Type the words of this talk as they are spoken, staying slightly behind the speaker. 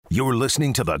You're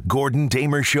listening to the Gordon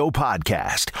Damer Show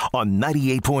podcast on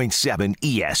 98.7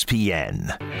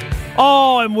 ESPN.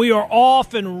 Oh, and we are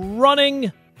off and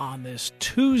running on this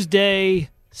Tuesday,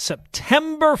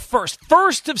 September 1st.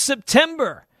 1st of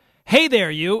September. Hey there,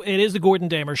 you. It is the Gordon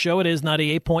Damer Show. It is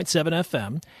 98.7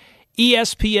 FM,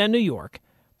 ESPN New York.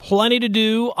 Plenty to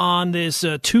do on this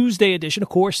Tuesday edition. Of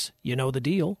course, you know the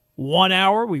deal. 1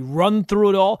 hour, we run through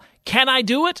it all. Can I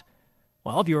do it?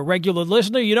 Well, if you're a regular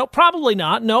listener, you know, probably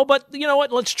not. No, but you know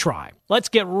what? Let's try. Let's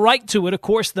get right to it. Of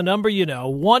course, the number you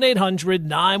know,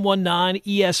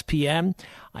 1-800-919-ESPN.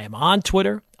 I am on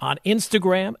Twitter, on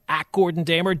Instagram, at Gordon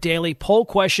Damer. Daily poll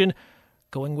question.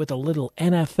 Going with a little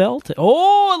NFL.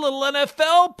 A little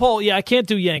NFL poll. Yeah, I can't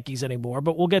do Yankees anymore,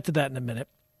 but we'll get to that in a minute.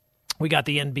 We got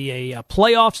the NBA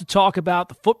playoffs to talk about.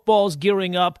 The football's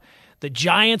gearing up. The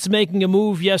Giants making a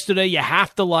move yesterday you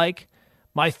have to like.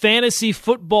 My fantasy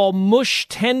football mush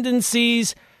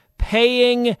tendencies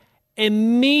paying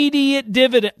immediate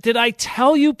dividend. Did I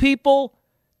tell you, people?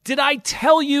 Did I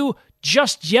tell you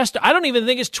just yesterday? I don't even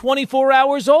think it's 24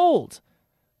 hours old.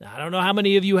 Now, I don't know how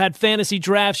many of you had fantasy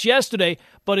drafts yesterday,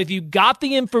 but if you got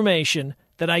the information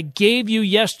that I gave you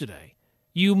yesterday,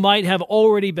 you might have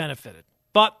already benefited.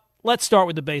 But let's start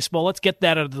with the baseball. Let's get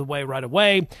that out of the way right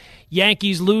away.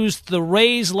 Yankees lose to the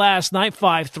Rays last night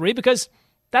 5-3 because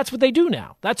that's what they do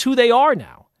now. That's who they are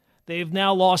now. They've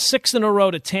now lost 6 in a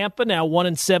row to Tampa, now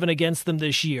 1-7 against them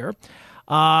this year.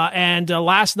 And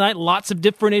last night, lots of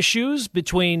different issues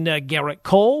between Garrett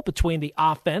Cole, between the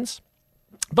offense.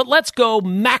 But let's go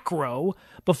macro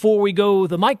before we go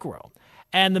the micro.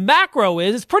 And the macro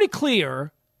is, it's pretty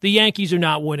clear the Yankees are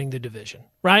not winning the division,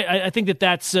 right? I think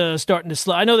that's starting to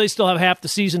slow. I know they still have half the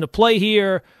season to play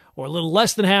here, or a little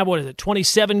less than half. What is it,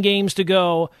 27 games to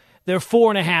go? They're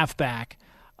 4.5 back.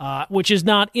 Which is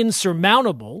not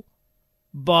insurmountable,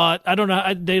 but I don't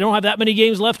know. They don't have that many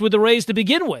games left with the Rays to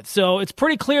begin with. So it's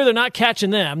pretty clear they're not catching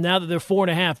them now that they're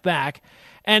 4.5 back.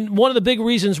 And one of the big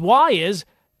reasons why is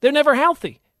they're never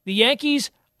healthy. The Yankees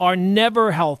are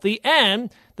never healthy.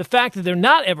 And the fact that they're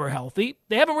not ever healthy,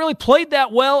 they haven't really played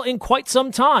that well in quite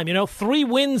some time. 3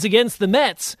 wins against the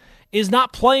Mets is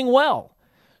not playing well.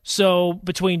 So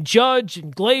between Judge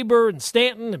and Glaber and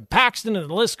Stanton and Paxton, and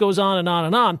the list goes on and on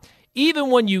and on,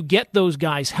 even when you get those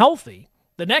guys healthy,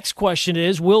 the next question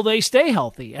is, will they stay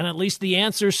healthy? And at least the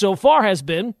answer so far has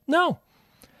been no.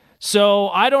 So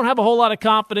I don't have a whole lot of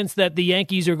confidence that the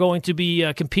Yankees are going to be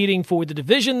competing for the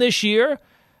division this year.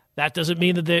 That doesn't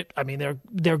mean that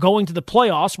they're going to the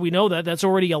playoffs. We know that. That's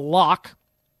already a lock.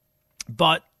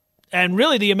 And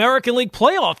really the American League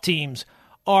playoff teams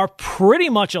are pretty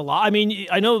much a lock. I mean,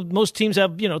 I know most teams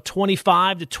have,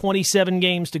 25 to 27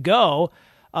 games to go.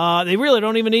 They really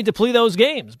don't even need to play those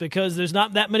games because there's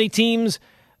not that many teams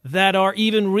that are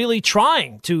even really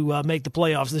trying to make the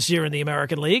playoffs this year in the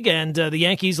American League, and the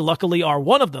Yankees luckily are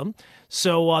one of them,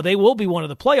 so they will be one of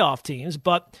the playoff teams.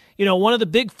 But, one of the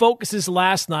big focuses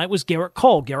last night was Garrett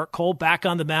Cole. Garrett Cole back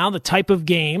on the mound, the type of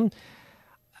game.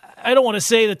 I don't want to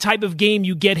say the type of game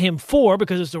you get him for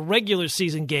because it's a regular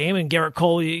season game, and Garrett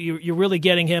Cole, you're really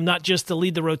getting him not just to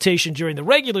lead the rotation during the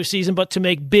regular season, but to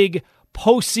make big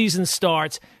postseason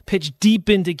starts, pitch deep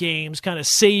into games, kind of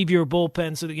save your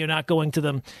bullpen so that you're not going to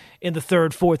them in the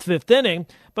 3rd, 4th, 5th inning.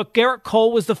 But Garrett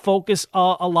Cole was the focus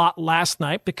a lot last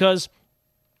night because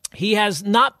he has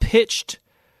not pitched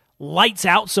lights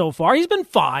out so far. He's been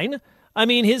fine. I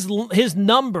mean, his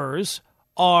numbers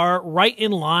are right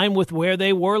in line with where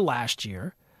they were last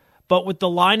year. But with the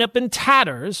lineup in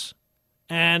tatters,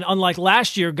 and unlike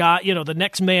last year, the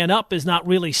next man up is not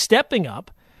really stepping up,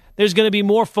 there's going to be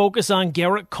more focus on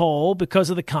Garrett Cole because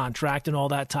of the contract and all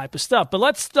that type of stuff. But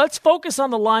let's focus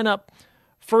on the lineup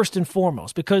first and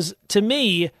foremost, because to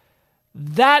me,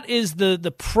 that is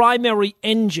the primary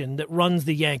engine that runs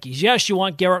the Yankees. Yes, you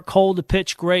want Garrett Cole to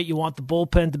pitch great. You want the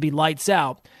bullpen to be lights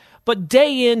out. But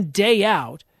day in, day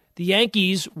out, the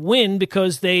Yankees win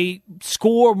because they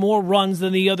score more runs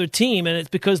than the other team, and it's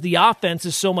because the offense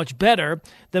is so much better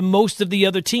than most of the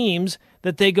other teams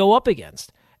that they go up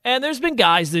against. And there's been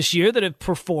guys this year that have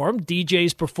performed.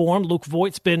 DJ's performed. Luke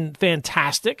Voigt's been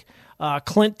fantastic.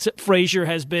 Clint Frazier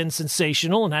has been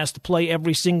sensational and has to play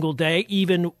every single day,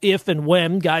 even if and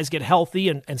when guys get healthy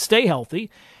and stay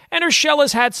healthy. And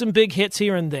Urshela's had some big hits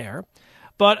here and there.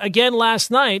 But again,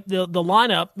 last night, the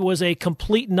lineup was a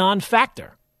complete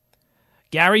non-factor.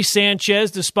 Gary Sanchez,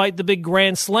 despite the big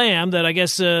grand slam that I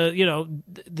guess, the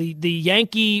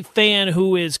Yankee fan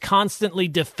who is constantly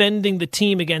defending the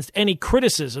team against any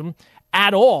criticism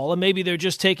at all, and maybe they're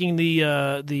just taking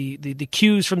the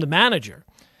cues from the manager,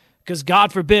 because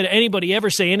God forbid anybody ever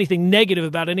say anything negative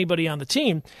about anybody on the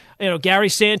team. Gary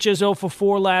Sanchez 0 for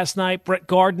 4 last night. Brett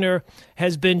Gardner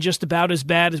has been just about as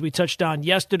bad as we touched on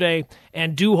yesterday.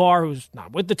 And Duhar, who's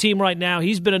not with the team right now,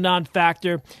 he's been a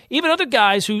non-factor. Even other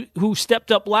guys who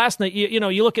stepped up last night,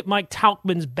 you look at Mike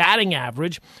Tauchman's batting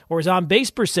average or his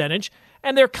on-base percentage,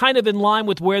 and they're kind of in line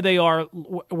with where they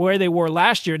were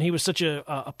last year, and he was such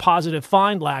a positive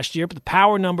find last year, but the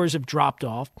power numbers have dropped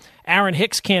off. Aaron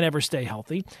Hicks can't ever stay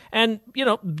healthy. And,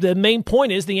 the main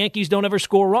point is the Yankees don't ever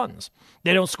score runs.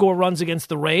 They don't score runs against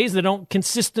the Rays. They don't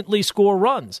consistently score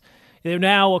runs. They're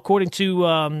now, according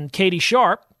to Katie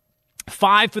Sharp,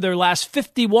 5 for their last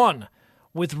 51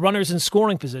 with runners in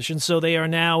scoring position, so they are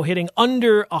now hitting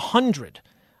under 100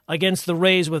 against the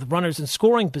Rays with runners in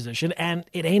scoring position, and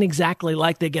it ain't exactly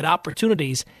like they get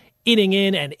opportunities inning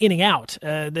in and inning out.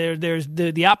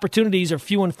 The opportunities are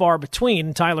few and far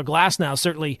between. Tyler Glasnow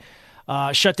certainly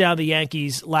shut down the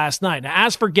Yankees last night. Now,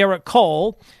 as for Garrett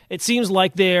Cole, it seems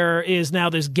like there is now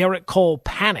this Garrett Cole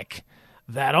panic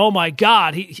that, oh my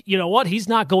God, he's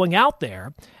not going out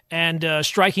there and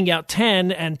striking out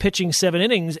 10 and pitching 7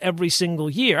 innings every single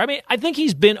year. I mean, I think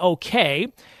he's been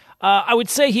okay. I would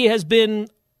say he has been,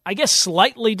 I guess,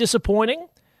 slightly disappointing,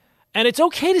 and it's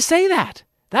okay to say that.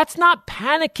 That's not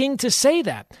panicking to say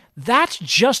that. That's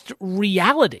just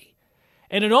reality.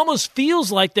 And it almost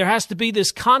feels like there has to be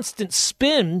this constant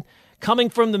spin coming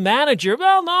from the manager.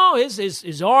 Well, no,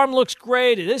 his arm looks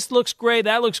great, this looks great,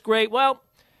 that looks great. Well,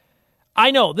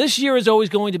 I know this year is always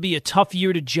going to be a tough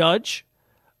year to judge,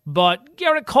 but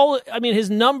Garrett Cole, I mean, his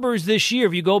numbers this year,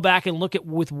 if you go back and look at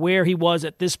with where he was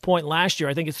at this point last year,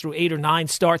 I think it's through 8 or 9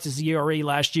 starts. His ERA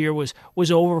last year was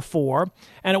over 4,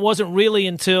 and it wasn't really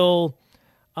until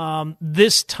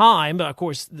this time, of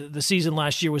course, the season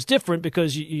last year was different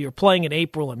because you're playing in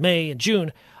April and May and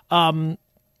June,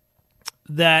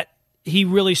 that he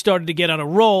really started to get on a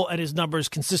roll, and his numbers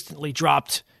consistently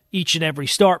dropped each and every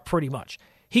start pretty much.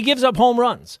 He gives up home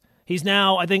runs. He's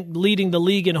now, I think, leading the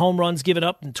league in home runs given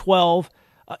up in 12.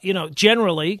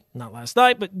 Generally, not last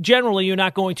night, but generally you're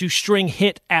not going to string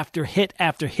hit after hit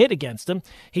after hit against him.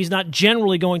 He's not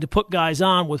generally going to put guys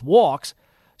on with walks.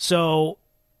 So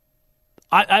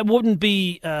I wouldn't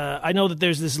be, I know that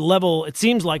there's this level, it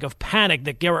seems like, of panic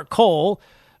that Garrett Cole,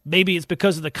 maybe it's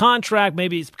because of the contract,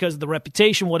 maybe it's because of the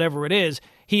reputation, whatever it is,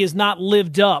 he has not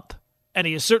lived up, and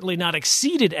he has certainly not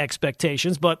exceeded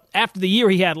expectations. But after the year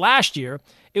he had last year,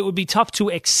 it would be tough to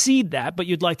exceed that, but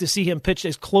you'd like to see him pitch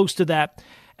as close to that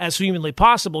as humanly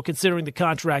possible, considering the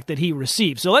contract that he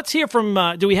received. So let's hear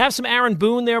from, do we have some Aaron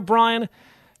Boone there, Brian?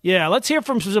 Yeah, let's hear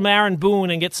from some Aaron Boone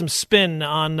and get some spin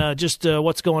on just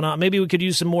what's going on. Maybe we could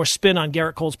use some more spin on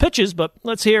Garrett Cole's pitches, but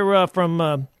let's hear from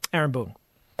Aaron Boone.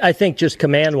 I think just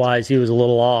command-wise, he was a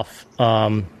little off,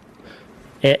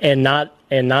 and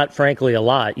not frankly a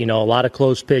lot. A lot of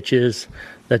close pitches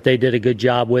that they did a good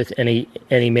job with, and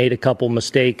he made a couple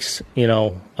mistakes.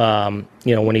 When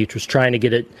he was trying to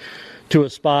get it to a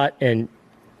spot and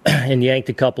yanked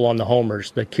a couple on the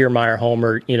homers, the Kiermaier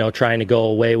homer, trying to go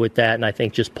away with that, and I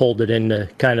think just pulled it into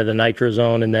kind of the nitro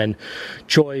zone. And then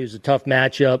Choi, who's a tough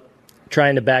matchup,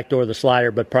 trying to backdoor the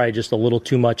slider, but probably just a little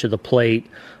too much of the plate.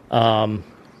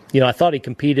 I thought he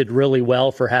competed really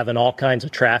well for having all kinds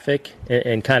of traffic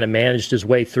and kind of managed his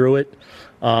way through it.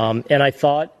 And I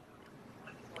thought,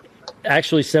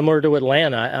 actually similar to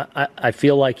Atlanta, I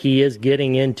feel like he is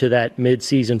getting into that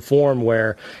midseason form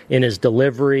where in his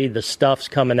delivery, the stuff's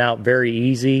coming out very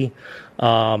easy.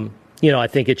 I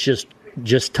think it's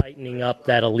just tightening up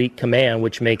that elite command,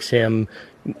 which makes him,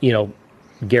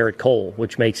 Garrett Cole,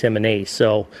 which makes him an ace.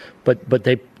 So, but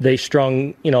they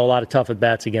strung, a lot of tough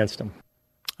at-bats against him.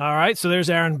 All right, so there's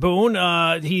Aaron Boone.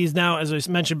 He's now, as I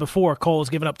mentioned before, Cole has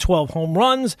given up 12 home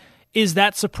runs. Is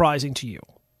that surprising to you?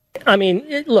 I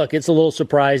mean, look, it's a little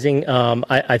surprising.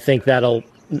 I think that'll,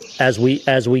 as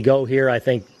we go here, I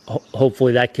think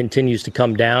hopefully that continues to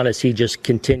come down as he just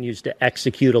continues to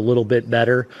execute a little bit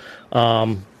better.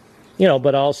 But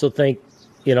I also think,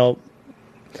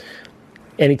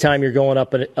 anytime you're going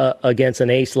up against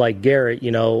an ace like Garrett,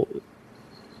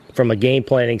 from a game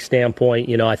planning standpoint,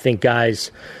 I think guys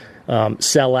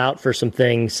sell out for some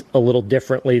things a little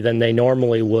differently than they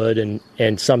normally would,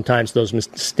 and sometimes those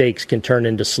mistakes can turn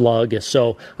into slug.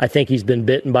 So I think he's been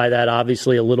bitten by that,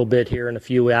 obviously, a little bit here in a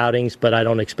few outings, but I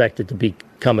don't expect it to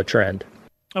become a trend.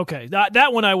 Okay,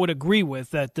 that one I would agree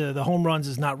with, that the home runs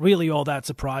is not really all that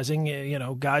surprising.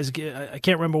 Guys, I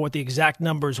can't remember what the exact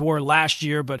numbers were last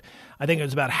year, but I think it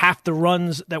was about half the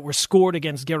runs that were scored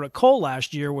against Gerrit Cole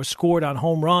last year were scored on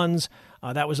home runs.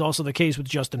 That was also the case with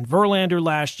Justin Verlander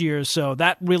last year, so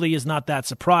that really is not that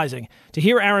surprising. To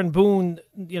hear Aaron Boone,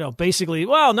 basically,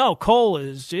 well, no, Cole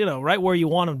is, right where you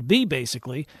want him to be,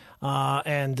 basically.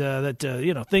 It's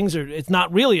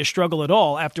not really a struggle at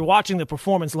all. After watching the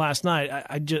performance last night,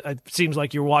 it seems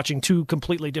like you're watching two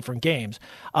completely different games.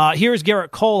 Here's Gerrit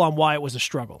Cole on why it was a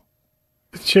struggle.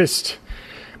 Just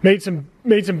made some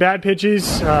bad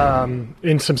pitches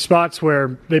in some spots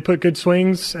where they put good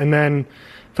swings, and then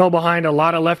fell behind a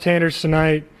lot of left-handers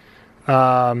tonight.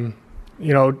 I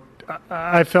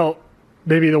felt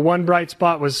maybe the one bright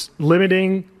spot was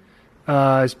limiting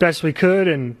as best we could,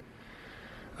 and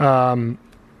but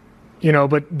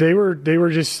they were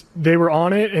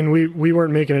on it, and we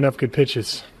weren't making enough good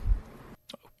pitches.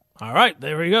 All right,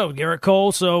 there we go, Gerrit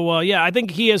Cole. So, I think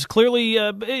he has clearly,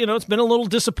 it's been a little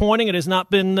disappointing. It has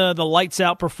not been the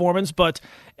lights-out performance, but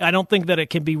I don't think that it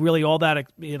can be really all that,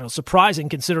 surprising,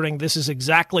 considering this is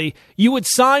exactly – you would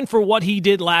sign for what he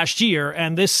did last year,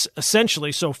 and this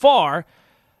essentially so far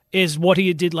is what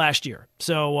he did last year.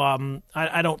 So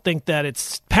I don't think that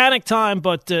it's panic time,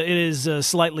 but it is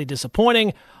slightly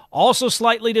disappointing. Also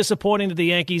slightly disappointing that the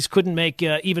Yankees couldn't make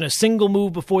even a single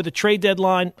move before the trade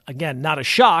deadline. Again, not a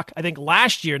shock. I think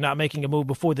last year not making a move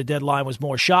before the deadline was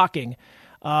more shocking.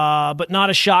 But not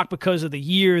a shock because of the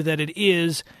year that it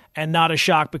is, and not a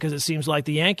shock because it seems like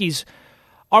the Yankees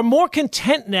are more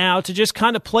content now to just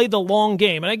kind of play the long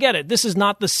game. And I get it. This is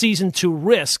not the season to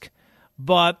risk,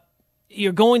 but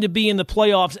you're going to be in the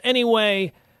playoffs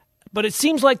anyway. But it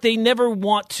seems like they never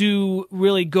want to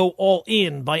really go all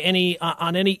in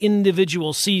on any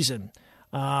individual season.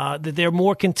 That they're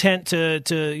more content to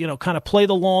kind of play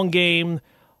the long game,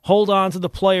 hold on to the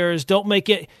players, don't make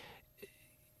it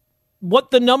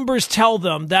what the numbers tell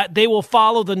them, that they will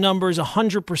follow the numbers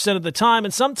 100% of the time.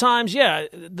 And sometimes,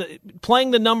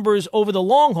 playing the numbers over the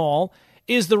long haul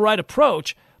is the right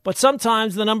approach. But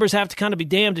sometimes the numbers have to kind of be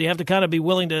damned. You have to kind of be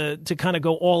willing to kind of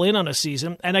go all in on a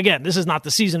season. And again, this is not the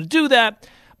season to do that,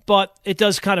 but it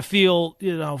does kind of feel,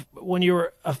 when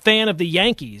you're a fan of the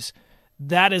Yankees,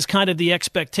 that is kind of the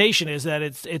expectation, is that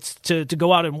it's to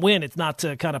go out and win. It's not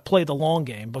to kind of play the long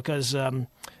game, because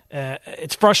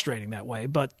it's frustrating that way.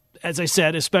 But as I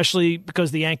said, especially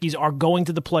because the Yankees are going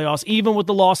to the playoffs, even with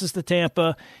the losses to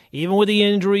Tampa, even with the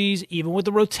injuries, even with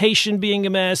the rotation being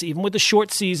a mess, even with the short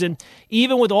season,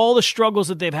 even with all the struggles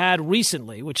that they've had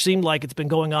recently, which seemed like it's been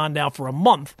going on now for a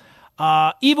month,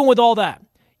 even with all that,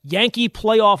 Yankee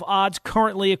playoff odds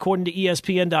currently, according to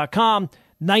ESPN.com,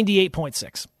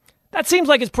 98.6. That seems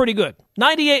like it's pretty good.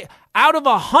 98 out of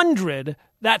 100,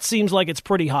 that seems like it's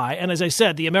pretty high. And as I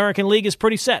said, the American League is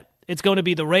pretty set. It's going to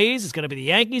be the Rays, it's going to be the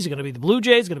Yankees, it's going to be the Blue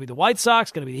Jays, it's going to be the White Sox,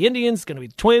 it's going to be the Indians, it's going to be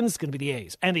the Twins, it's going to be the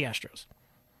A's, and the Astros.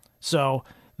 So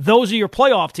those are your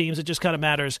playoff teams. It just kind of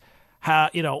matters how,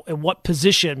 in what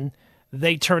position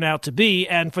they turn out to be.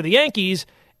 And for the Yankees,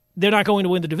 they're not going to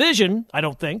win the division, I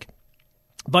don't think.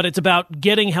 But it's about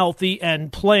getting healthy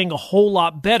and playing a whole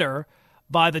lot better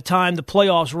by the time the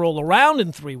playoffs roll around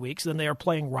in 3 weeks than they are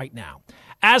playing right now.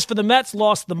 As for the Mets,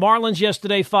 lost the Marlins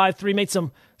yesterday 5-3, made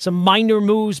some minor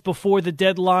moves before the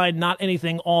deadline, not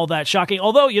anything all that shocking.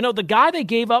 Although, the guy they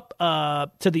gave up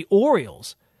to the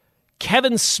Orioles,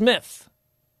 Kevin Smith,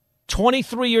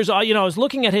 23 years old, I was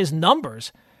looking at his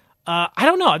numbers. I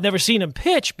don't know, I've never seen him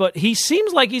pitch, but he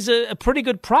seems like he's a pretty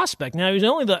good prospect. Now, he's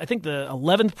only the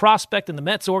 11th prospect in the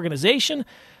Mets organization,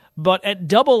 but at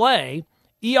Double-A,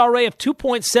 ERA of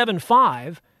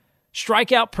 2.75,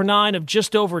 strikeout per nine of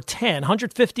just over 10,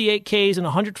 158 Ks and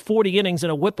 140 innings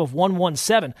and a whip of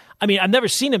 117. I mean, I've never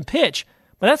seen him pitch,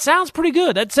 but that sounds pretty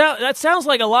good. That sounds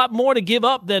like a lot more to give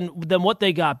up than what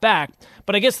they got back.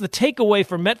 But I guess the takeaway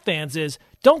for Met fans is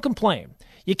don't complain.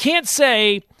 You can't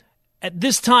say at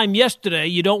this time yesterday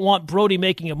you don't want Brody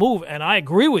making a move, and I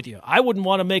agree with you. I wouldn't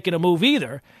want him making a move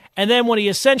either. And then when he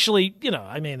essentially,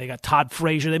 they got Todd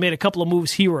Frazier. They made a couple of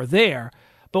moves here or there.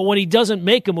 But when he doesn't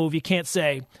make a move, you can't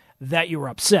say that you're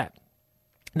upset.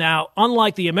 Now,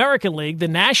 unlike the American League, the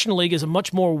National League is a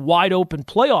much more wide-open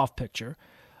playoff picture,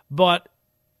 but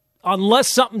unless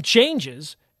something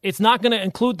changes, it's not going to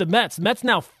include the Mets. The Mets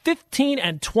now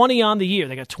 15-20 on the year.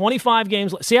 They got 25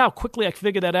 games. See how quickly I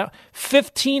figured that out?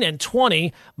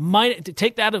 15-20, to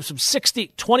take that out of some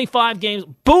 25 games.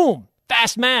 Boom!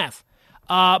 Fast math.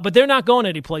 But they're not going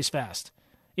anyplace fast.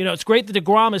 It's great that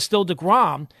DeGrom is still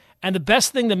DeGrom, and the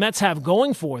best thing the Mets have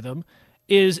going for them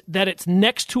is that it's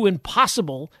next to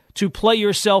impossible to play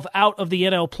yourself out of the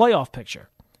NL playoff picture.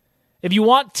 If you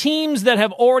want teams that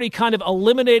have already kind of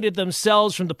eliminated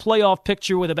themselves from the playoff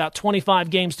picture with about 25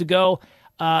 games to go,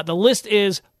 the list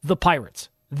is the Pirates.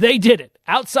 They did it.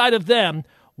 Outside of them,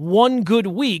 one good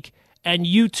week, and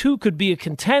you too could be a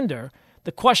contender.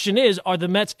 The question is, are the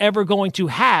Mets ever going to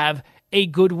have a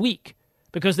good week?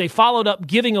 Because they followed up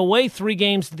giving away 3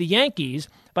 games to the Yankees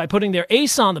by putting their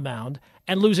ace on the mound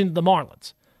and losing to the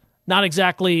Marlins. Not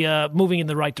exactly moving in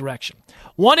the right direction.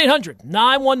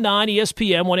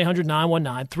 1-800-919-ESPN,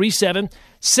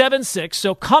 1-800-919-3776.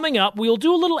 So coming up, we'll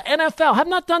do a little NFL. Have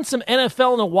not done some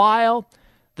NFL in a while.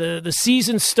 The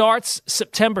season starts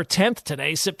September 10th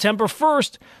today, September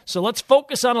 1st. So let's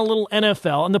focus on a little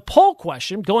NFL. And the poll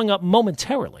question going up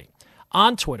momentarily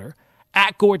on Twitter,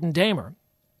 @GordonDamer.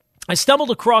 I stumbled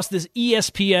across this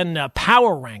ESPN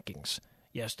power rankings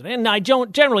yesterday, and I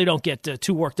generally don't get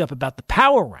too worked up about the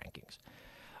power rankings.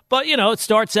 But, it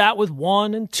starts out with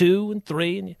 1 and 2 and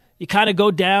 3, and you kind of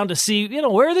go down to see,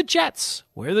 where are the Jets?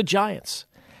 Where are the Giants?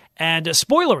 And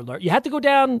spoiler alert, you had to go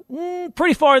down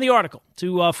pretty far in the article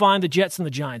to find the Jets and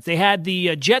the Giants. They had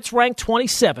the Jets ranked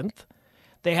 27th.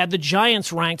 They had the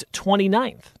Giants ranked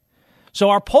 29th. So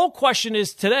our poll question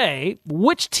is today,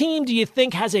 which team do you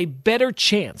think has a better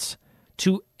chance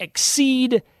to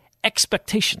exceed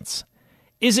expectations?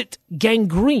 Is it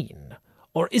Gangrene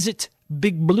or is it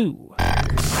Big Blue?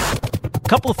 A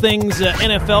couple of things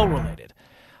NFL related.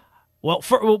 Well,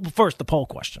 first, the poll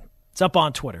question. It's up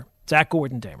on Twitter. It's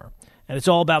 @GordonDamer. And it's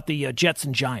all about the Jets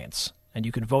and Giants. And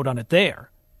you can vote on it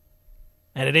there.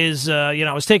 And it is, I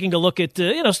was taking a look at,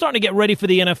 starting to get ready for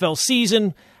the NFL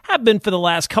season. Have been for the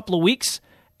last couple of weeks.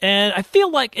 And I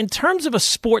feel like in terms of a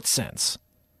sports sense,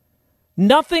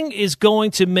 nothing is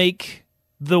going to make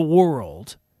the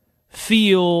world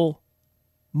feel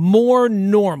more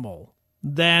normal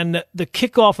than the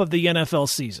kickoff of the NFL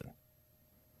season.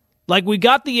 Like we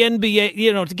got the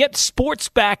NBA, to get sports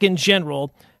back in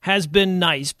general has been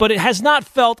nice, but it has not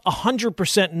felt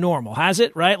 100% normal, has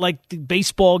it? Right? Like the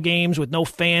baseball games with no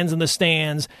fans in the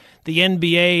stands, the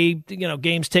NBA,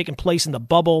 games taking place in the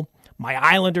bubble, my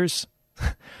Islanders,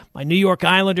 my New York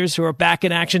Islanders who are back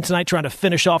in action tonight trying to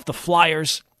finish off the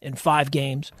Flyers in 5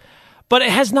 games. But it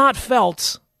has not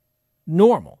felt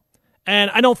normal.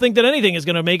 And I don't think that anything is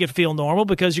going to make it feel normal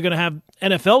because you're going to have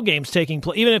NFL games taking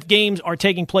place. Even if games are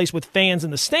taking place with fans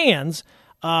in the stands,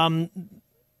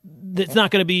 it's not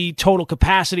going to be total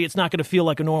capacity. It's not going to feel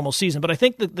like a normal season. But I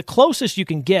think that the closest you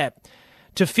can get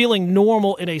to feeling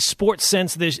normal in a sports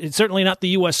sense, it's certainly not the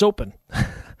U.S. Open,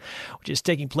 which is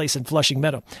taking place in Flushing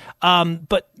Meadow.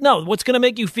 But no, what's going to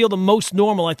make you feel the most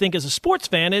normal, I think, as a sports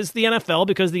fan is the NFL,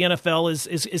 because the NFL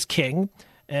is king.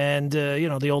 And,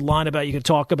 the old line about you could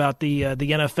talk about the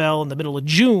NFL in the middle of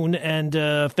June and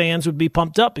fans would be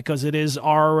pumped up because it is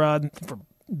our, for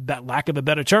lack of a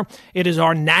better term, it is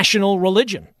our national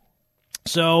religion.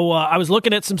 So I was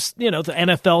looking at some, the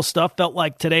NFL stuff. Felt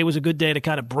like today was a good day to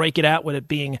kind of break it out with it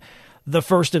being the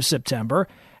 1st of September.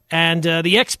 And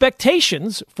the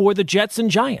expectations for the Jets and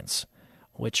Giants,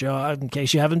 which, in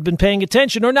case you haven't been paying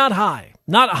attention, are not high.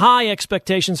 Not high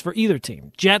expectations for either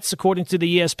team. Jets, according to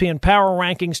the ESPN Power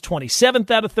Rankings,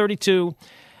 27th out of 32,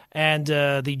 and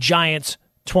the Giants,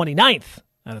 29th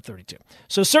out of 32.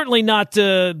 So certainly not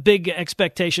big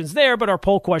expectations there, but our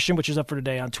poll question, which is up for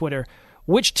today on Twitter,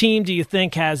 which team do you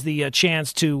think has the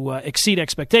chance to exceed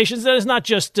expectations? That is not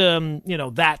just,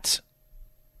 that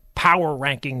power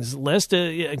rankings list.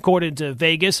 According to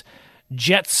Vegas,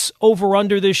 Jets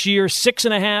over-under this year,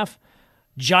 6.5.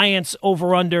 Giants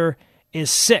over-under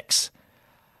is 6.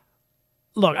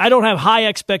 Look, I don't have high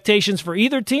expectations for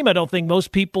either team. I don't think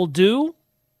most people do.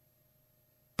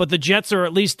 But the Jets are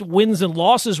at least wins and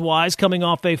losses-wise coming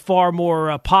off a far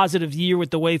more positive year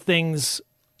with the way things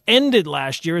ended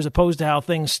last year as opposed to how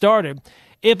things started.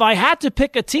 If I had to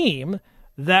pick a team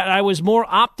that I was more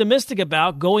optimistic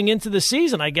about going into the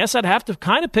season, I guess I'd have to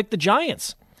kind of pick the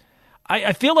Giants.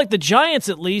 I feel like the Giants,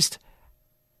 at least,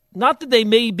 not that they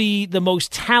may be the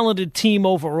most talented team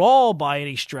overall by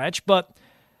any stretch, but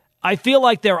I feel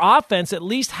like their offense at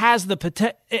least has the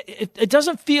potential. It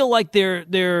doesn't feel like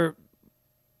they're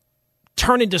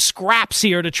turning to scraps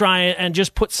here to try and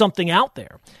just put something out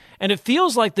there. And it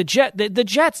feels like the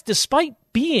Jets, despite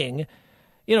being,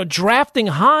 drafting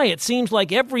high, it seems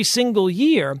like every single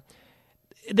year,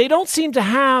 they don't seem to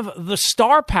have the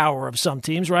star power of some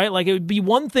teams, right? Like it would be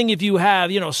one thing if you have,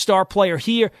 a star player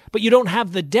here, but you don't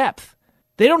have the depth.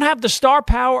 They don't have the star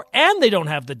power and they don't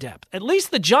have the depth. At least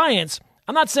the Giants,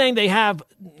 I'm not saying they have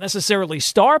necessarily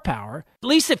star power. At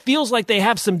least it feels like they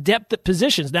have some depth at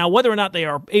positions. Now, whether or not they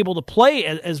are able to play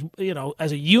as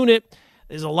a unit,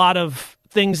 there's a lot of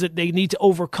things that they need to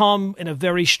overcome in a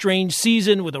very strange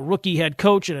season with a rookie head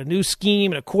coach and a new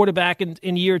scheme and a quarterback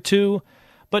in year 2.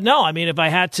 But no, I mean, if I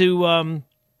had to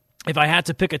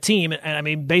pick a team, and I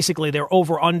mean, basically their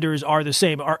over-unders are the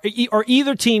same. Are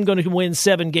either team going to win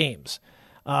 7 games?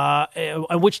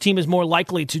 And which team is more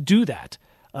likely to do that?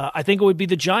 I think it would be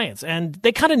the Giants, and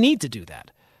they kind of need to do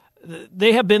that.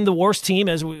 They have been the worst team,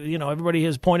 as everybody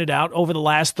has pointed out, over the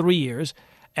last 3 years,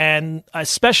 and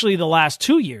especially the last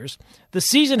 2 years. The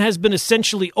season has been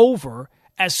essentially over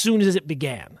as soon as it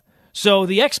began. So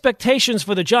the expectations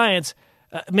for the Giants,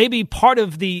 maybe part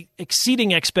of the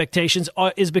exceeding expectations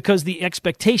is because the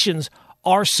expectations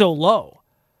are so low.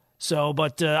 So,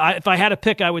 but if I had to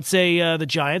pick, I would say the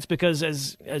Giants because,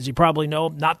 as you probably know,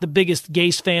 not the biggest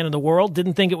Gase fan in the world.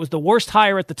 Didn't think it was the worst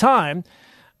hire at the time,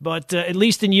 but at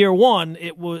least in year 1,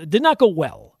 it did not go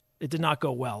well. It did not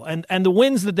go well. And the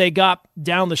wins that they got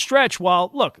down the stretch,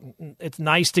 while, look, it's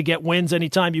nice to get wins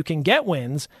anytime you can get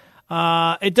wins,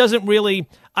 it doesn't really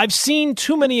 – I've seen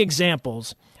too many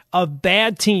examples of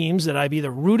bad teams that I've either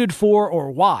rooted for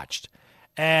or watched,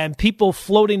 and people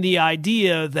floating the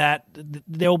idea that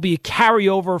there will be a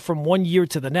carryover from one year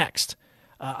to the next.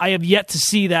 I have yet to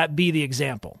see that be the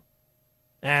example.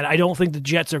 And I don't think the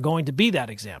Jets are going to be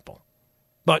that example.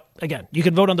 But, again, you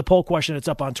can vote on the poll question. It's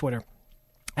up on Twitter,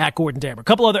 @GordonDamer. A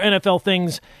couple other NFL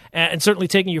things, and certainly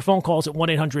taking your phone calls at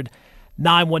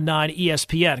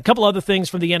 1-800-919-ESPN. A couple other things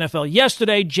from the NFL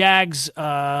yesterday. Jags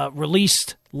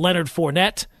released Leonard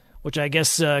Fournette, which I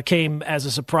guess came as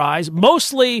a surprise.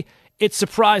 Mostly it's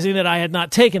surprising that I had not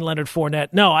taken Leonard Fournette.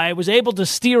 No, I was able to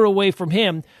steer away from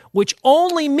him, which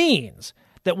only means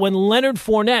that when Leonard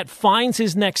Fournette finds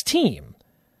his next team,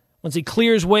 once he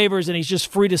clears waivers and he's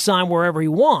just free to sign wherever he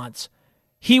wants,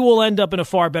 he will end up in a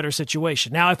far better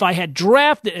situation. Now, if I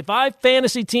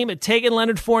fantasy team had taken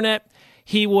Leonard Fournette,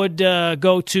 he would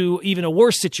go to even a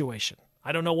worse situation.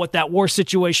 I don't know what that worse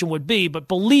situation would be, but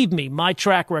believe me, my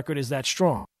track record is that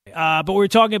strong. But we were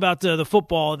talking about the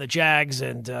football and the Jags,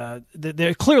 and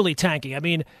they're clearly tanking. I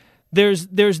mean,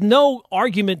 there's no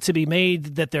argument to be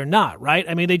made that they're not, right?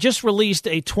 I mean, they just released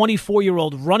a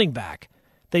 24-year-old running back.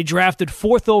 They drafted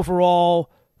 4th overall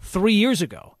 3 years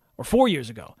ago, or 4 years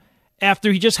ago,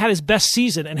 after he just had his best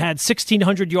season and had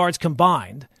 1,600 yards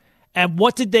combined. And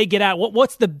what did they get out?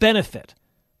 What's the benefit?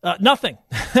 Nothing.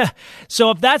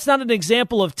 So if that's not an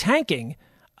example of tanking,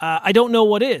 I don't know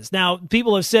what is. Now,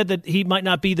 people have said that he might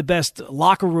not be the best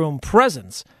locker room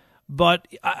presence, but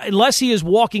unless he is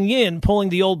walking in, pulling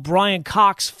the old Brian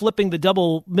Cox, flipping the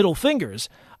double middle fingers,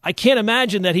 I can't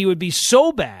imagine that he would be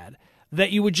so bad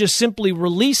that you would just simply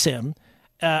release him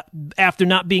after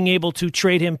not being able to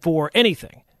trade him for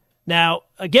anything. Now,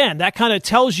 again, that kind of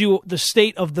tells you the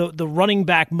state of the running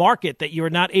back market, that you're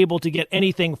not able to get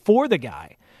anything for the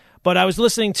guy. But I was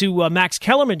listening to Max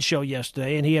Kellerman's show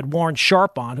yesterday, and he had Warren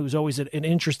Sharp on, who's always an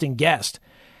interesting guest.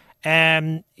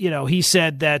 And, he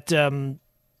said that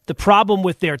the problem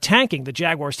with their tanking, the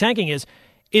Jaguars tanking, is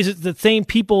it's the same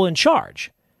people in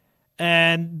charge.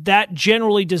 And that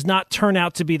generally does not turn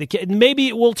out to be the case. Maybe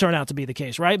it will turn out to be the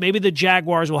case, right? Maybe the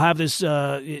Jaguars will have this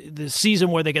season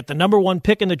where they get the number 1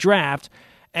 pick in the draft,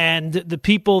 and the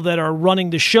people that are running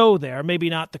the show there,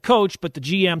 maybe not the coach, but the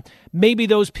GM, maybe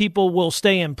those people will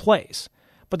stay in place.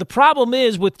 But the problem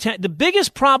is the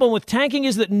biggest problem with tanking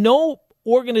is that no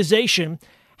organization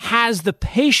has the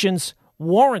patience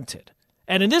warranted.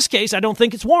 And in this case, I don't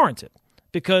think it's warranted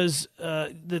because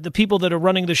the people that are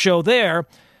running the show there,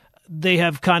 they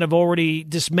have kind of already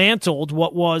dismantled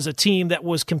what was a team that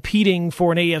was competing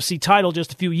for an AFC title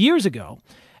just a few years ago.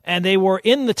 And they were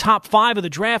in the top 5 of the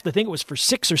draft. I think it was for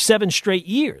 6 or 7 straight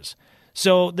years.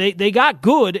 So they got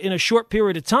good in a short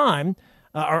period of time,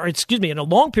 in a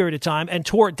long period of time, and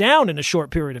tore it down in a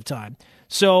short period of time.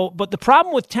 So, but the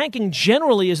problem with tanking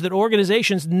generally is that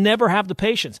organizations never have the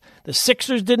patience. The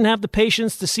Sixers didn't have the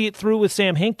patience to see it through with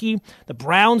Sam Hinkie. The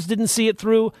Browns didn't see it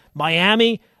through.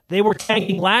 Miami, they were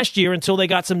tanking last year until they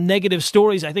got some negative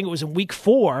stories. I think it was in week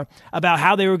 4 about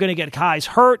how they were going to get guys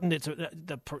hurt, and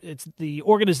the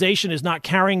organization is not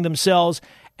carrying themselves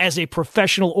as a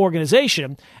professional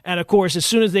organization. And of course, as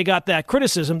soon as they got that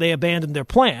criticism, they abandoned their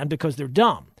plan because they're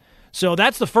dumb. So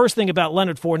that's the first thing about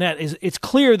Leonard Fournette is it's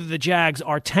clear that the Jags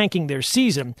are tanking their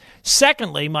season.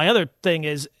 Secondly, my other thing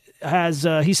is, has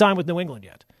he signed with New England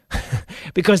yet?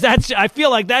 Because I feel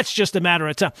like that's just a matter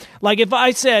of time. Like if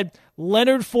I said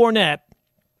Leonard Fournette,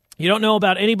 you don't know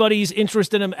about anybody's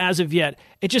interest in him as of yet,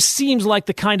 it just seems like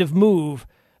the kind of move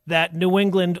that New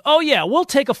England, oh yeah, we'll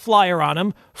take a flyer on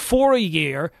him for a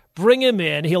year, bring him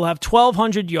in, he'll have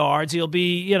 1,200 yards, he'll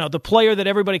be, the player that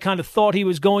everybody kind of thought he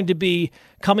was going to be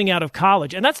coming out of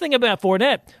college. And that's the thing about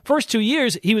Fournette. First 2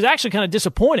 years, he was actually kind of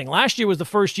disappointing. Last year was the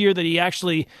first year that he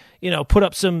actually, put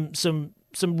up some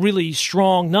really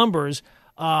strong numbers.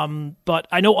 But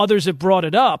I know others have brought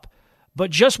it up. But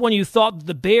just when you thought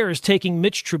the Bears taking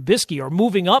Mitch Trubisky or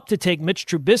moving up to take Mitch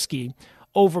Trubisky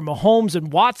over Mahomes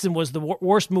and Watson was the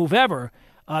worst move ever,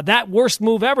 that worst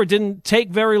move ever didn't take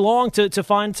very long to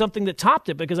find something that topped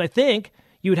it, because I think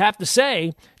you'd have to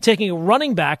say taking a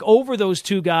running back over those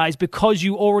two guys because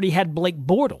you already had Blake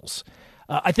Bortles.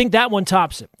 I think that one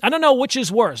tops it. I don't know which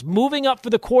is worse, moving up for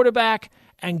the quarterback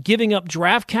and giving up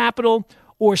draft capital,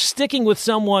 or sticking with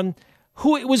someone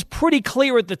who it was pretty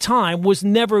clear at the time was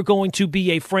never going to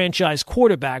be a franchise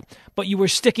quarterback, but you were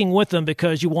sticking with them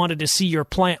because you wanted to see your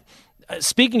plan.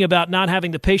 Speaking about not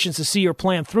having the patience to see your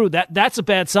plan through, that's a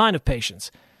bad sign of patience.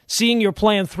 Seeing your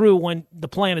plan through when the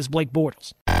plan is Blake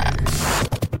Bortles.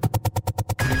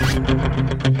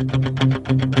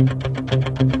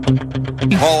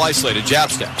 Hall isolated,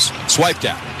 jab steps, swipe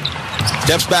down.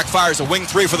 Steps back, fires a wing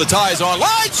three for the ties on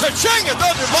line. Cha-ching! It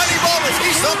does it. Mighty ball. Is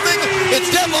he something? It's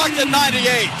deadlocked at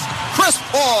 98. Chris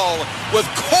Paul with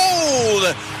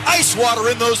cold ice water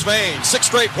in those veins. 6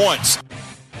 straight points.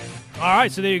 All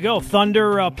right, so there you go.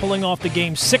 Thunder pulling off the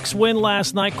Game 6 win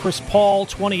last night. Chris Paul,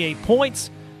 28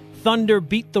 points. Thunder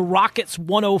beat the Rockets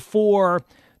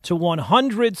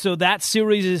 104-100, so that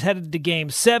series is headed to Game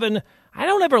 7. I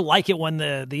don't ever like it when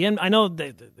the end. I know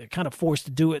they're kind of forced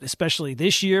to do it, especially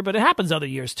this year, but it happens other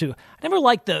years too. I never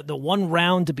like the one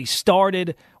round to be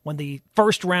started when the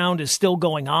first round is still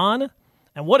going on.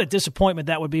 And what a disappointment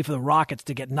that would be for the Rockets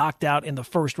to get knocked out in the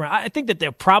first round. I think that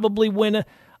they'll probably win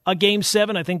a Game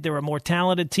 7. I think they're a more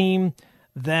talented team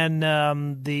than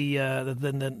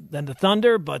the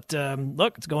Thunder, but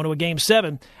look, it's going to a Game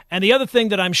 7. And the other thing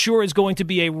that I'm sure is going to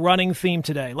be a running theme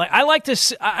today, I like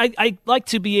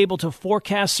to be able to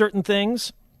forecast certain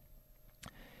things,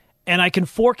 and I can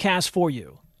forecast for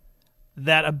you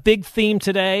that a big theme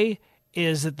today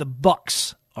is that the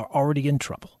Bucks are already in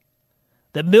trouble.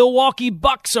 The Milwaukee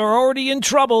Bucks are already in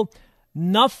trouble.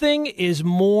 Nothing is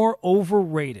more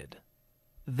overrated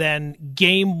than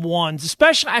game ones,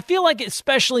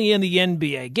 especially in the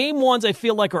NBA. Game ones, I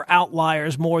feel like, are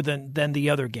outliers more than the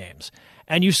other games.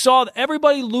 And you saw that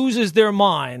everybody loses their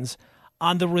minds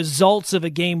on the results of a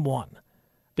game one,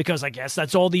 because I guess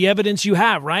that's all the evidence you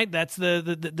have, right? That's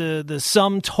the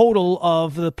sum total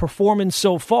of the performance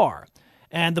so far.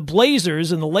 And the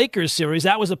Blazers in the Lakers series,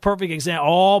 that was a perfect example.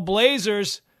 Oh,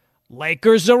 Blazers,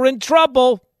 Lakers are in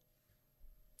trouble.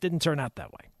 Didn't turn out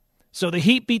that way. So the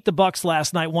Heat beat the Bucks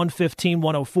last night,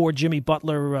 115-104. Jimmy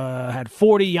Butler had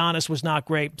 40. Giannis was not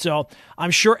great. So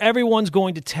I'm sure everyone's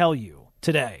going to tell you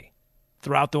today,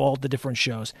 throughout all the different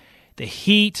shows, the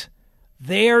Heat,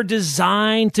 they're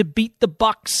designed to beat the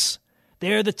Bucks.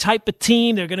 They're the type of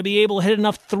team, they're going to be able to hit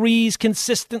enough threes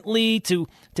consistently to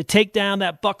take down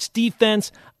that Bucks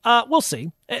defense. We'll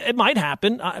see. It might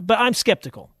happen, but I'm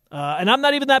skeptical. And I'm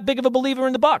not even that big of a believer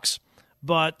in the Bucks.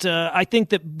 But I think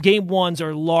that game ones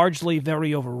are largely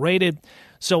very overrated.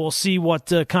 So we'll see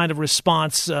what kind of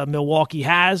response Milwaukee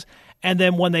has. And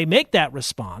then when they make that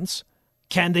response,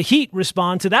 can the Heat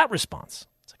respond to that response?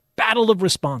 It's a battle of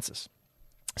responses.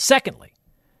 Secondly,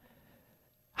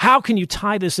 how can you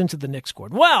tie this into the Knicks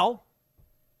squad? Well,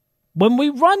 when we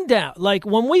run down,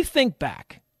 when we think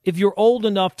back, if you're old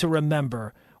enough to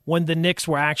remember when the Knicks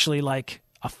were actually like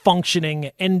a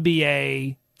functioning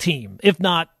NBA team, if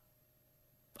not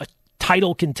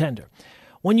title contender.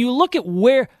 When you look at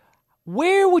where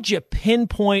would you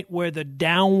pinpoint where the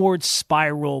downward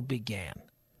spiral began?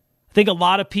 I think a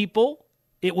lot of people,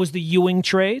 it was the Ewing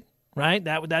trade, right?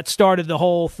 That started the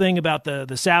whole thing about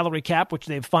the salary cap, which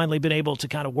they've finally been able to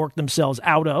kind of work themselves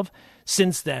out of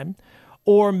since then.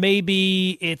 Or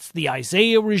maybe it's the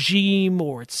Isaiah regime,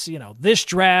 or it's, this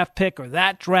draft pick or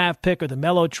that draft pick or the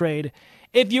Melo trade.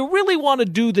 If you really want to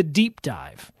do the deep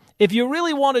dive, if you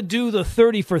really want to do the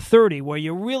 30 for 30,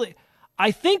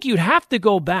 I think you'd have to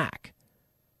go back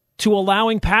to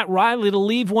allowing Pat Riley to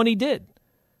leave when he did.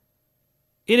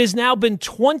 It has now been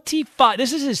 25.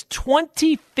 This is his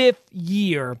 25th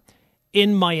year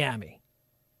in Miami.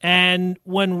 And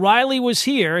when Riley was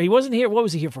here, he wasn't here. What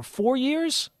was he here for, 4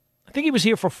 years? I think he was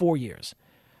here for 4 years.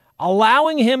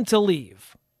 Allowing him to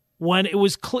leave when it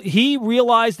was he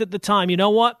realized at the time, you know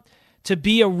what? To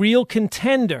be a real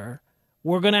contender,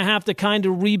 we're going to have to kind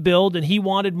of rebuild, and he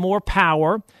wanted more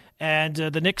power, and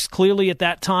the Knicks clearly at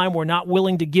that time were not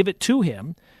willing to give it to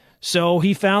him, so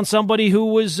he found somebody who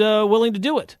was willing to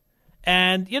do it.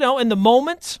 And, in the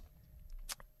moment,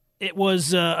 it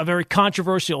was a very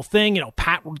controversial thing.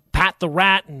 Pat the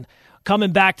Rat and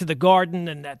coming back to the Garden.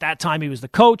 And at that time, he was the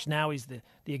coach. Now he's the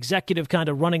executive kind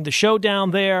of running the show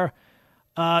down there.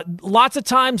 Lots of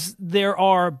times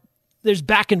there's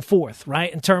back and forth,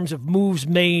 right, in terms of moves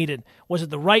made. And was it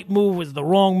the right move? Was it the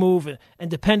wrong move? And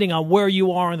depending on where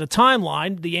you are in the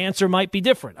timeline, the answer might be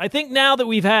different. I think now that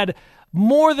we've had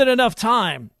more than enough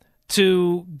time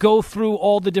to go through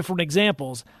all the different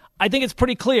examples, I think it's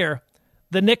pretty clear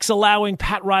the Knicks allowing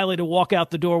Pat Riley to walk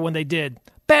out the door when they did.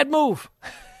 Bad move.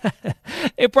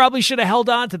 It probably should have held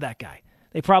on to that guy.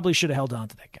 They probably should have held on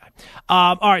to that guy.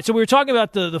 All right, so we were talking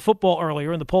about the football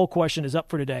earlier, and the poll question is up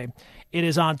for today. It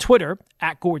is on Twitter,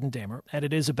 @GordonDamer, and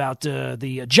it is about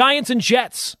the Giants and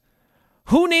Jets.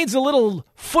 Who needs a little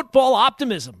football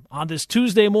optimism on this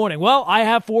Tuesday morning? Well, I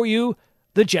have for you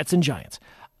the Jets and Giants.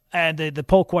 And the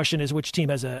poll question is which team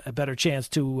has a better chance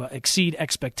to exceed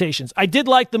expectations. I did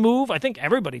like the move. I think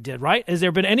everybody did, right? Has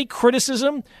there been any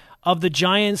criticism of the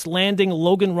Giants landing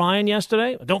Logan Ryan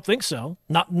yesterday? I don't think so.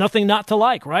 Nothing not to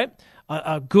like, right?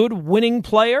 A good winning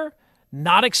player,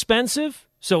 not expensive,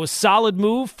 so a solid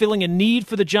move, filling a need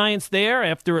for the Giants there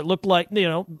after it looked like,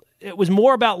 it was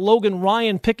more about Logan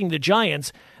Ryan picking the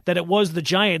Giants than it was the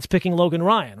Giants picking Logan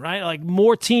Ryan, right? Like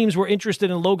more teams were interested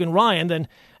in Logan Ryan than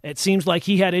it seems like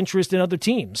he had interest in other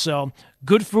teams. So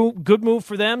good move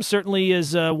for them. Certainly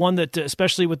is one that,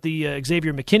 especially with the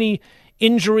Xavier McKinney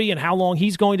injury and how long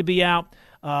he's going to be out,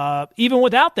 even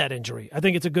without that injury, I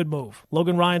think it's a good move.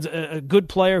 Logan Ryan's a good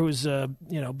player who's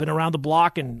been around the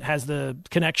block and has the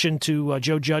connection to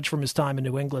Joe Judge from his time in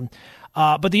New England.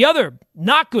 But the other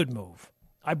not good move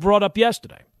I brought up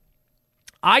yesterday.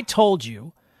 I told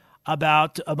you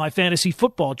about my fantasy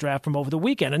football draft from over the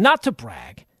weekend, and not to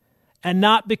brag, and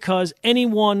not because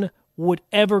anyone would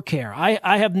ever care.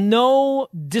 I have no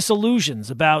disillusions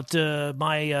about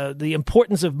the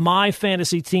importance of my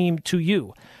fantasy team to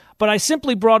you, but I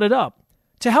simply brought it up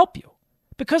to help you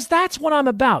because that's what I'm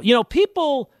about.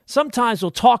 People sometimes will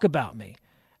talk about me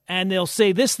and they'll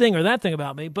say this thing or that thing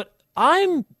about me, but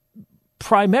I'm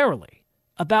primarily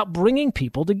about bringing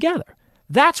people together.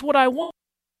 That's what I want.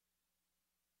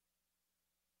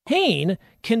 Pain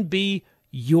can be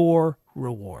your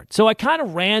reward. So I kind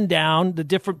of ran down the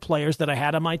different players that I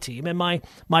had on my team and my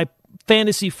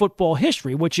fantasy football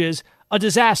history, which is a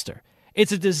disaster.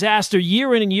 It's a disaster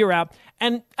year in and year out.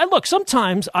 And look,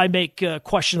 sometimes I make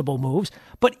questionable moves,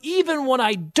 but even when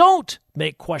I don't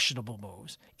make questionable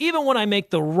moves, even when I make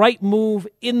the right move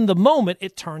in the moment,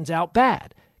 it turns out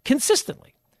bad consistently.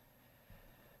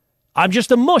 I'm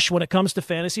just a mush when it comes to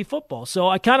fantasy football. So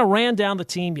I kind of ran down the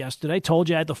team yesterday, told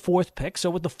you I had the fourth pick. So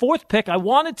with the fourth pick, I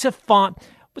wanted to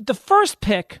with the first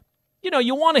pick,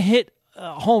 you want to hit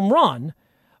a home run.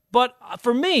 But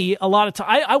for me, a lot of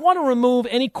time, I want to remove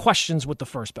any questions with the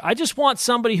first pick. I just want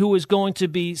somebody who is going to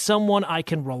be someone I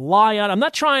can rely on. I'm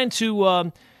not trying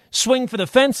to swing for the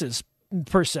fences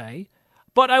per se,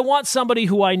 but I want somebody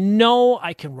who I know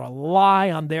I can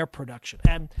rely on their production.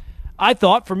 And I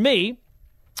thought for me,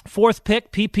 fourth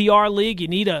pick, PPR league, you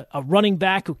need a running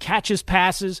back who catches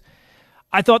passes.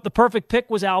 I thought the perfect pick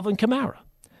was Alvin Kamara.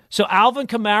 So Alvin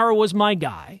Kamara was my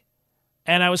guy,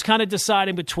 and I was kind of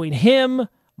deciding between him,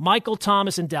 Michael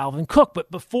Thomas, and Dalvin Cook. But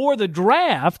before the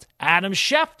draft, Adam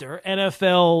Schefter,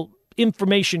 NFL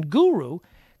information guru,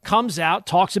 comes out,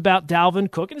 talks about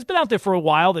Dalvin Cook, and it's been out there for a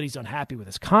while that he's unhappy with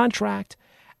his contract,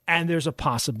 and there's a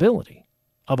possibility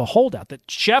of a holdout that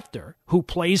Schefter, who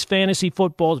plays fantasy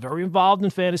football, is very involved in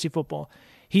fantasy football,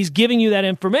 he's giving you that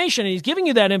information, and he's giving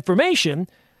you that information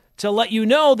to let you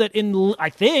know that in, I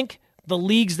think, the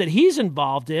leagues that he's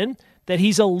involved in, that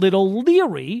he's a little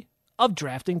leery of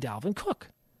drafting Dalvin Cook.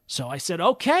 So I said,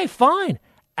 okay, fine.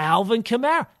 Alvin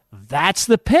Kamara, that's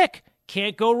the pick.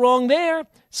 Can't go wrong there.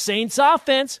 Saints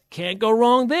offense, can't go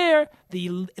wrong there.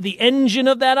 The engine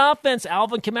of that offense,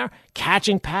 Alvin Kamara,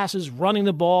 catching passes, running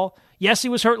the ball. Yes, he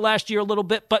was hurt last year a little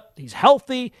bit, but he's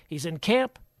healthy. He's in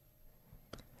camp.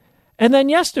 And then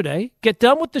yesterday, get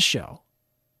done with the show,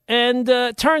 and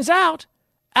turns out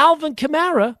Alvin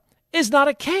Kamara is not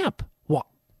at camp.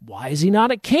 Why is he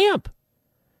not at camp?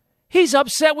 He's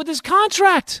upset with his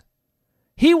contract.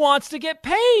 He wants to get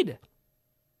paid.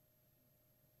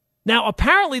 Now,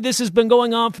 apparently this has been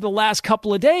going on for the last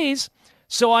couple of days,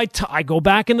 so I go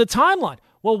back in the timeline.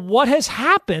 Well, what has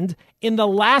happened in the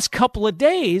last couple of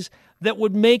days that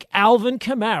would make Alvin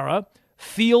Kamara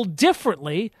feel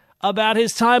differently about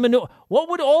his time in what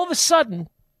would all of a sudden,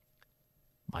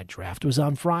 my draft was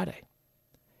on Friday.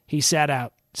 He sat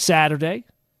out Saturday,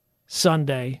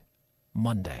 Sunday,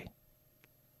 Monday.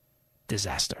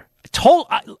 Disaster.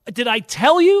 Did I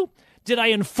tell you Did I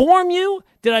inform you?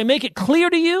 Did I make it clear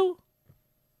to you?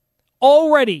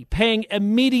 Already paying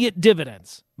immediate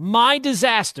dividends. My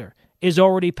disaster is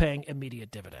already paying immediate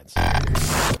dividends.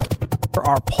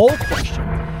 Our poll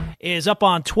question is up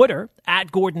on Twitter,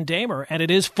 @GordonDamer, and it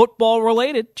is football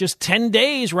related. Just 10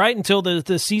 days, right, until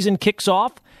the season kicks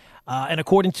off. And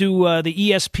according to the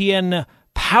ESPN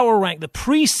Power Rank, the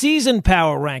preseason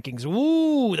power rankings.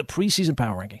 Ooh, the preseason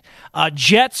power ranking.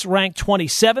 Jets ranked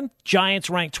 27th, Giants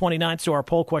ranked 29th. So our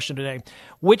poll question today,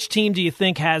 which team do you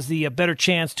think has the better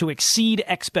chance to exceed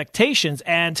expectations?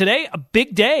 And today, a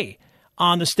big day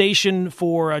on the station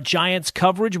for Giants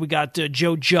coverage. We got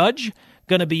Joe Judge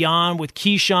going to be on with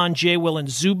Keyshawn, J. Will, and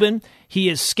Zubin. He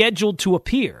is scheduled to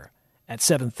appear at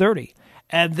 7:30.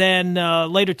 And then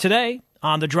later today,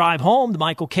 on the drive home, the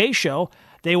Michael Kay Show,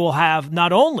 they will have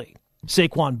not only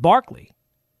Saquon Barkley,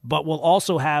 but will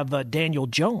also have Daniel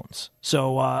Jones.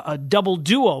 So a double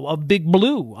duo of Big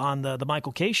Blue on the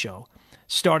Michael Kay Show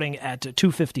starting at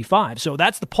 2:55. So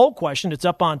that's the poll question. It's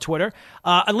up on Twitter,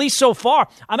 at least so far.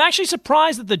 I'm actually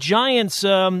surprised that the Giants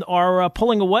are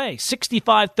pulling away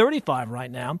 65-35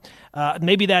 right now.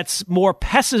 Maybe that's more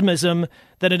pessimism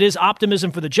than it is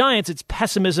optimism for the Giants. It's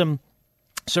pessimism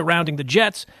surrounding the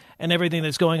Jets and everything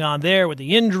that's going on there with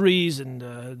the injuries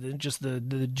and just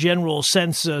the general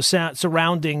sense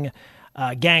surrounding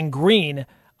gangrene.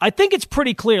 I think it's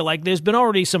pretty clear. Like, there's been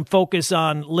already some focus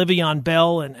on Le'Veon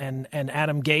Bell and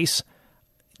Adam Gase.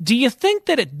 Do you think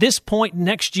that at this point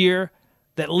next year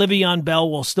that Le'Veon Bell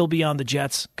will still be on the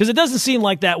Jets? Because it doesn't seem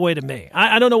like that way to me.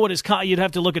 I don't know what you'd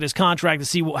have to look at his contract to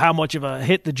see how much of a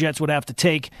hit the Jets would have to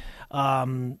take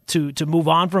to move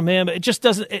on from him. It just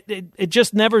doesn't. It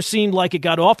just never seemed like it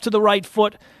got off to the right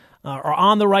foot or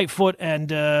on the right foot, and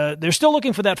they're still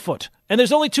looking for that foot. And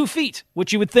there's only 2 feet,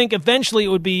 which you would think eventually it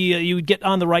would be you would get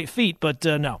on the right feet, but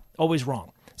no, always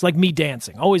wrong. It's like me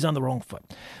dancing, always on the wrong foot.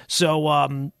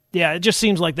 So yeah, it just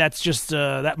seems like that's just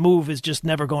that move is just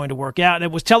never going to work out. And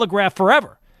it was telegraphed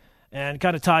forever, and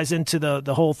kind of ties into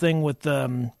the whole thing with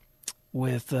Leonard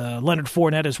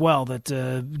Fournette as well,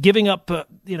 that giving up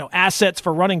assets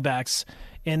for running backs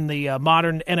in the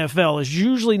modern NFL is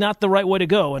usually not the right way to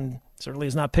go, and certainly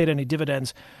has not paid any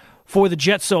dividends for the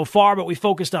Jets so far. But we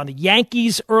focused on the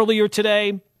Yankees earlier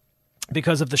today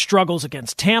because of the struggles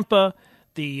against Tampa,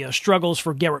 the struggles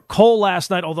for Garrett Cole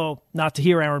last night, although not to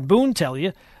hear Aaron Boone tell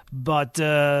you, but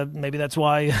maybe that's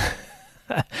why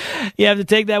you have to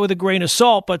take that with a grain of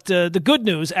salt. But the good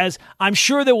news, as I'm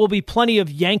sure there will be plenty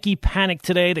of Yankee panic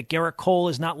today that Garrett Cole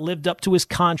has not lived up to his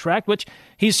contract, which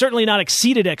he's certainly not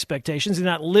exceeded expectations. He's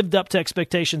not lived up to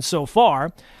expectations so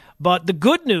far. But the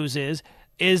good news is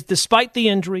despite the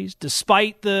injuries,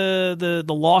 despite the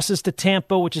losses to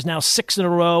Tampa, which is now 6 in a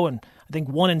row, and I think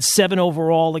 1-7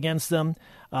 overall against them,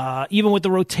 even with the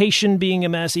rotation being a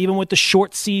mess, even with the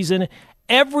short season,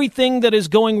 everything that is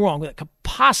going wrong, that could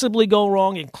possibly go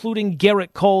wrong, including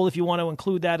Garrett Cole, if you want to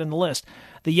include that in the list,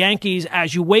 the Yankees,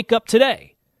 as you wake up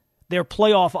today, their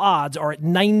playoff odds are at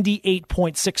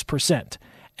 98.6%.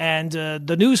 And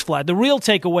the newsflash, the real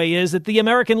takeaway is that the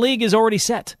American League is already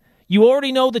set. You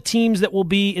already know the teams that will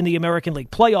be in the American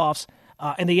League playoffs,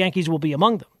 and the Yankees will be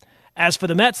among them. As for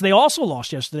the Mets, they also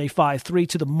lost yesterday 5-3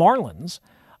 to the Marlins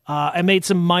and made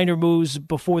some minor moves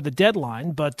before the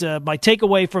deadline. But my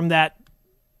takeaway from that,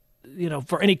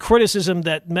 for any criticism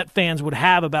that Met fans would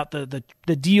have about the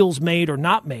deals made or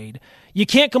not made, you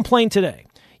can't complain today.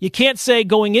 You can't say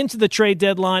going into the trade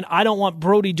deadline, I don't want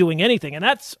Brody doing anything. And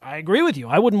I agree with you.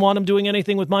 I wouldn't want him doing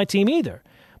anything with my team either.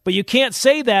 But you can't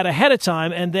say that ahead of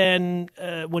time, and then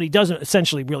when he doesn't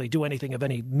essentially really do anything of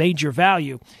any major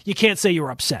value, you can't say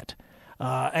you're upset.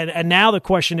 And now the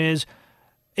question is,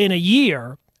 in a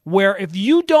year where if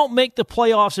you don't make the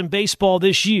playoffs in baseball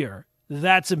this year,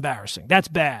 that's embarrassing. That's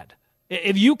bad.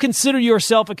 If you consider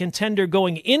yourself a contender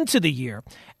going into the year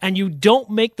and you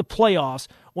don't make the playoffs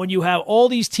when you have all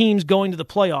these teams going to the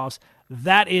playoffs,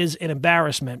 that is an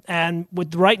embarrassment. And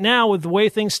with the way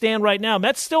things stand right now,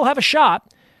 Mets still have a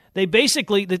shot. They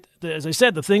basically, as I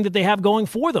said, the thing that they have going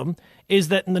for them is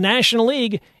that in the National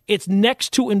League, it's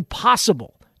next to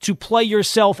impossible to play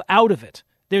yourself out of it.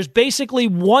 There's basically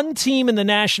one team in the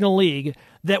National League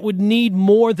that would need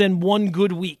more than one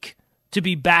good week to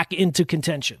be back into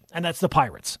contention, and that's the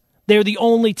Pirates. They're the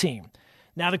only team.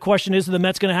 Now the question is, are the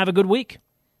Mets going to have a good week?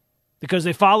 Because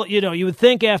they follow, you would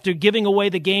think after giving away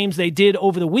the games they did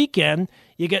over the weekend,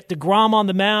 you get DeGrom on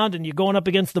the mound and you're going up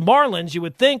against the Marlins, you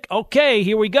would think, okay,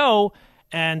 here we go.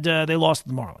 And they lost to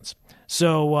the Marlins.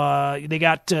 So they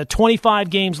got 25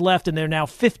 games left, and they're now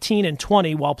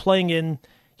 15-20 while playing in,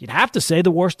 you'd have to say, the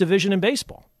worst division in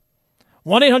baseball.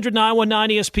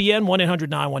 1-800-919-ESPN,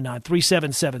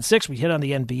 1-800-919-3776. We hit on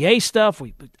the NBA stuff.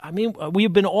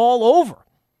 We've been all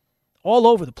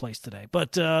over the place today.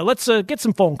 But let's get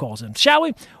some phone calls in, shall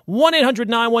we?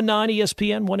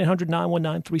 1-800-919-ESPN,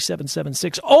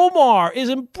 1-800-919-3776. Omar is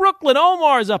in Brooklyn.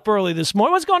 Omar is up early this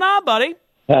morning. What's going on, buddy?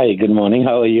 Hi, good morning.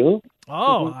 How are you?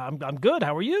 Oh, I'm good.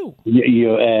 How are you?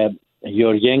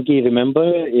 Your Yankee,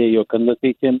 remember your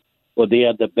conversation? Well, they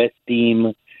are the best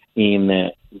team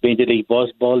in Major League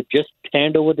Baseball. Just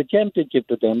hand over the championship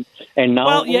to them. And now,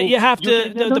 well, yeah, you have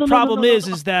to. The problem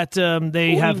is that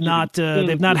they have not.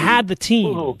 They've not had the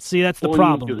team. See, that's the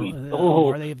problem.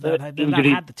 They've not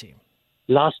had the team.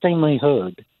 Last time I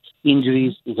heard,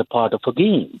 injuries is a part of a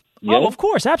game. Yeah? Oh, of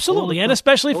course, absolutely, and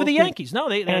especially for the Yankees. No,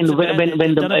 they've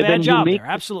done a bad job there.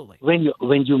 Absolutely. When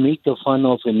you make the fun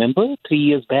of, remember 3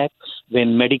 years back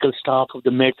when medical staff of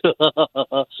the Mets,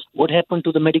 what happened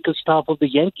to the medical staff of the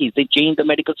Yankees? They changed the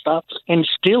medical staff, and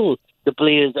still the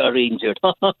players are injured.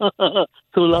 So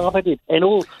laugh at it. And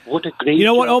what a great! You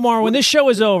know what, Omar? When this show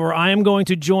is over, I am going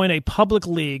to join a public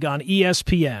league on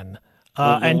ESPN.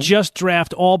 And just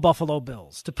draft all Buffalo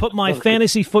Bills to put my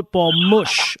fantasy football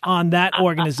mush on that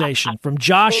organization, from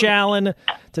Josh Allen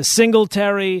to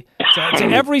Singletary to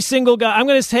every single guy. I'm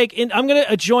going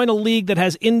to join a league that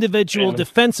has individual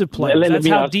defensive players. That's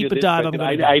how deep a dive I'm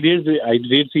going to go. I did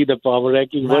see the power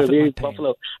ranking. Where is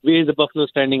the Buffalo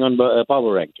standing on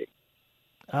power ranking?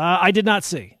 I did not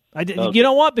see. Okay. You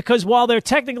know what? Because while they're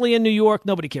technically in New York,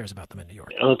 nobody cares about them in New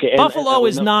York. Okay. Buffalo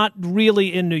is not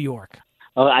really in New York.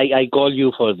 I call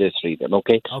you for this reason,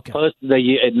 okay? First,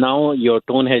 now your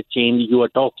tone has changed. You are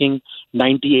talking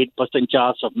 98%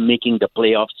 chance of making the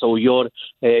playoffs. So you're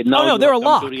now they're a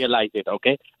lock to realize it,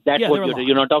 okay? That's what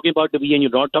you're not talking about the and you're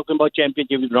not talking about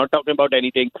championship. You're not talking about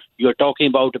anything. You're talking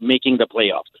about making the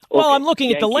playoffs. Okay. Well, I'm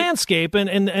looking at the landscape,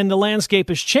 and the landscape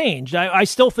has changed. I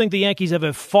still think the Yankees have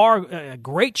a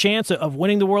great chance of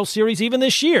winning the World Series even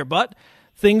this year, but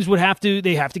things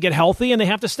they have to get healthy, and they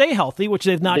have to stay healthy, which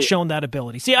they've not shown that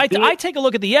ability. See, I take a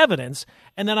look at the evidence,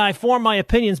 and then I form my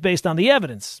opinions based on the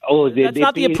evidence. That's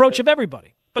not the approach of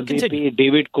everybody. But continue. They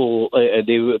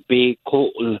pay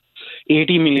Cole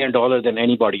 $80 million than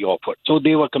anybody offered. So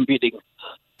they were competing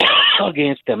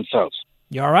against themselves.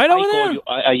 You all right over there?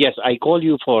 Yes, I call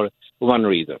you for one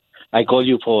reason. I call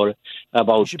you for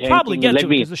about you should tanking. Probably get to it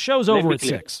because the show's over at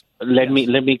 6. Let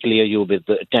me clear you with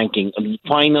the tanking.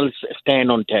 Final stand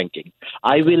on tanking.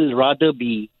 I will rather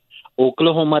be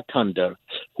Oklahoma Thunder,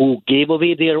 who gave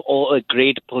away their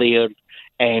great player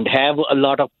and have a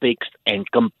lot of picks and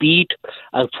compete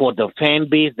for the fan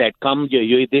base that come.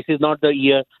 This is not the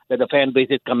year that the fan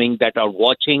base is coming that are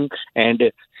watching and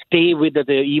stay with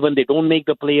even they don't make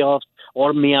the playoffs.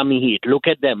 Or Miami Heat. Look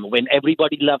at them. When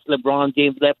everybody left, LeBron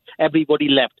James left, everybody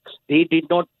left. They did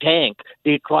not tank.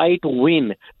 They tried to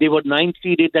win. They were 9th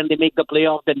seeded, then they make the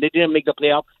playoffs, then they didn't make the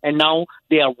playoffs, and now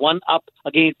they are one up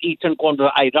against Eastern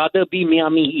Conference. I'd rather be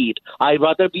Miami Heat. I'd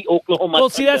rather be Oklahoma. Well,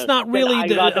 see, that's not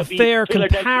really a fair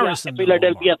comparison.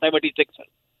 Philadelphia 76ers.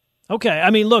 Okay, I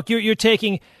mean, look, you're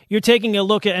taking a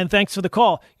look at, and thanks for the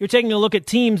call, you're taking a look at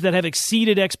teams that have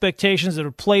exceeded expectations, that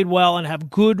have played well, and have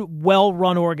good,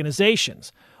 well-run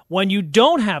organizations. When you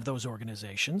don't have those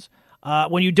organizations,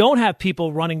 when you don't have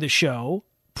people running the show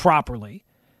properly,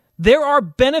 there are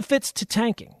benefits to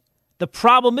tanking. The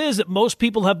problem is that most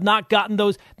people have not gotten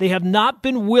those. They have not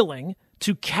been willing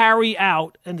to carry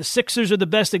out, and the Sixers are the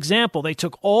best example. They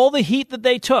took all the heat that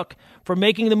they took for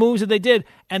making the moves that they did,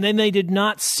 and then they did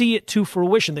not see it to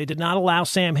fruition. They did not allow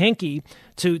Sam Hinkie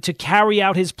to carry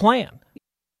out his plan.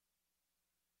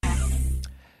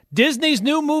 Disney's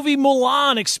new movie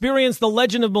Mulan. Experience the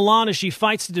legend of Mulan as she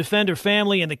fights to defend her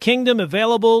family and the kingdom.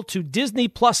 Available to Disney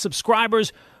Plus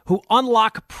subscribers who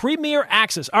unlock premier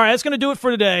access. All right, that's going to do it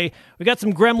for today. We got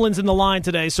some gremlins in the line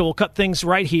today, so we'll cut things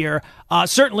right here.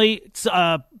 Certainly,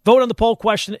 vote on the poll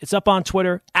question. It's up on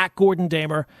Twitter,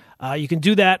 @GordonDamer. You can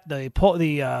do that. The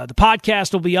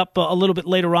podcast will be up a little bit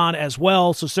later on as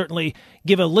well, so certainly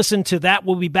give a listen to that.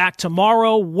 We'll be back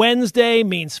tomorrow. Wednesday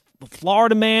means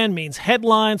Florida Man, means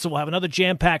headlines, so we'll have another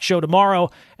jam-packed show tomorrow,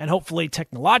 and hopefully,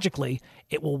 technologically,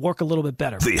 it will work a little bit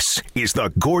better. This is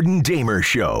the Gordon Damer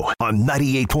Show on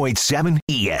 98.7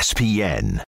 ESPN.